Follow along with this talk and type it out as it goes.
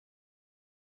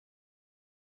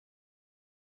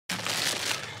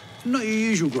Not your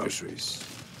usual groceries.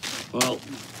 Well,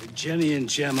 Jenny and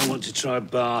Gemma want to try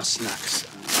bar snacks.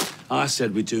 I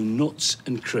said we do nuts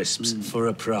and crisps for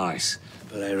a price,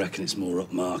 but they reckon it's more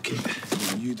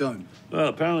upmarket. You don't? Well,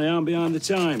 apparently I'm behind the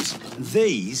times.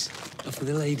 These are for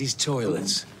the ladies'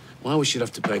 toilets. Why we should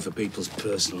have to pay for people's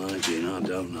personal hygiene, I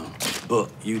don't know.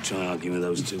 But you try arguing with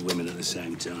those two women at the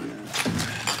same time.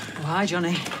 Oh, hi,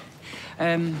 Johnny.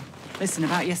 Listen,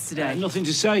 about yesterday... nothing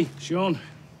to say, Sean.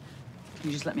 Can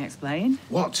you just let me explain?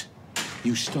 What?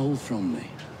 You stole from me.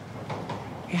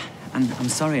 Yeah, and I'm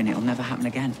sorry, and it'll never happen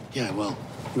again. Yeah, well,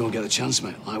 you won't get the chance,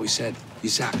 mate. Like we said,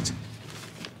 you're sacked.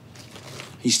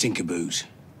 You stink of booze.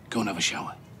 Go and have a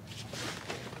shower.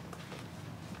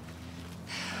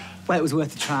 Well, it was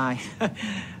worth a try.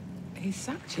 He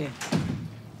sacked you.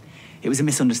 It was a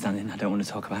misunderstanding. I don't want to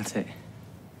talk about it.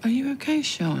 Are you okay,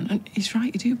 Sean? And he's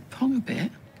right, you do pong a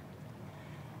bit.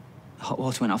 The hot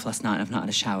water went off last night and I've not had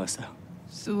a shower, so...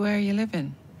 So where are you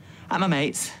living? At my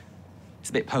mate's. It's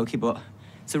a bit pokey, but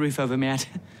it's a roof over my head.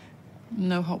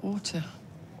 No hot water.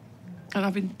 And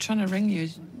I've been trying to ring you.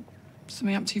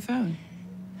 Something happened to your phone?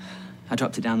 I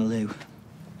dropped it down the loo. But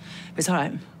it's all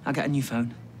right. I'll get a new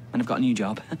phone. And I've got a new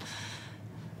job.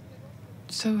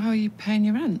 So how are you paying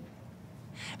your rent?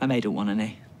 My mate don't want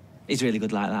any. He's really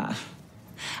good like that.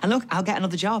 And look, I'll get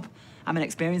another job. I'm an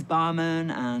experienced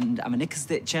barman, and I'm a knicker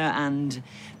stitcher, and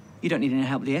you don't need any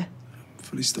help, do you?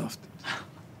 Fully stuffed.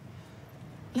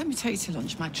 Let me take you to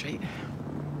lunch, my treat.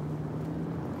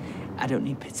 I don't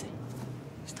need pity.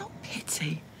 It's not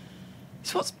pity.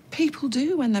 It's what people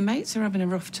do when their mates are having a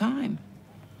rough time.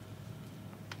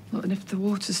 Look, and if the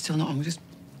water's still not on, we'll just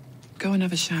go and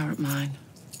have a shower at mine.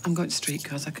 I'm going to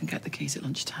streetcars. I can get the keys at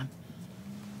lunchtime.